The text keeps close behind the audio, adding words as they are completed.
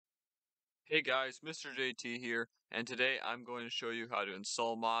Hey guys, Mr. JT here, and today I'm going to show you how to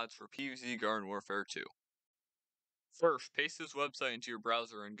install mods for PvZ Garden Warfare 2. First, paste this website into your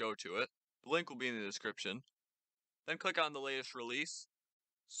browser and go to it. The link will be in the description. Then click on the latest release,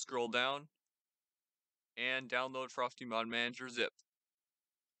 scroll down, and download Frosty Mod Manager zip.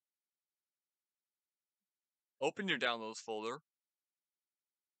 Open your downloads folder,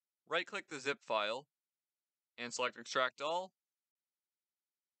 right-click the zip file, and select Extract All,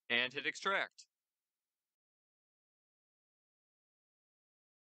 and hit Extract.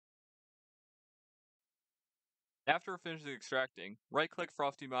 After finishing extracting, right-click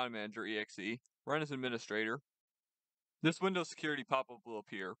Frosty Mod Manager EXE, run as administrator. This Windows security pop-up will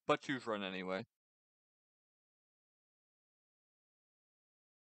appear, but choose Run anyway.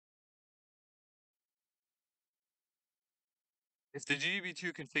 If the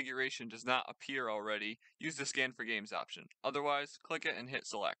GB2 configuration does not appear already, use the Scan for Games option. Otherwise, click it and hit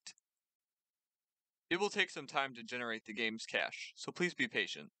Select. It will take some time to generate the game's cache, so please be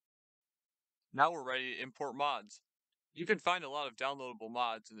patient. Now we're ready to import mods. You can find a lot of downloadable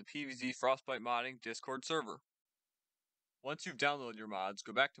mods in the PvZ Frostbite Modding Discord server. Once you've downloaded your mods,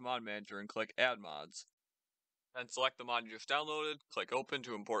 go back to Mod Manager and click Add Mods. Then select the mod you just downloaded, click Open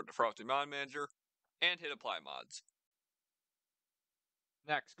to import to Frosty Mod Manager, and hit Apply Mods.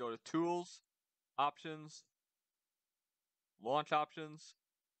 Next, go to Tools, Options, Launch Options,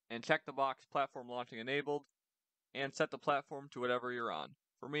 and check the box Platform Launching Enabled, and set the platform to whatever you're on.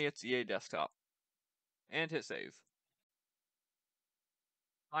 For me, it's EA Desktop. And hit Save.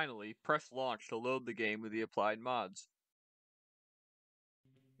 Finally, press Launch to load the game with the applied mods.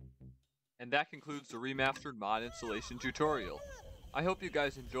 And that concludes the remastered mod installation tutorial. I hope you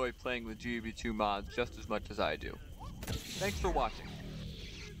guys enjoy playing with GB2 mods just as much as I do. Thanks for watching.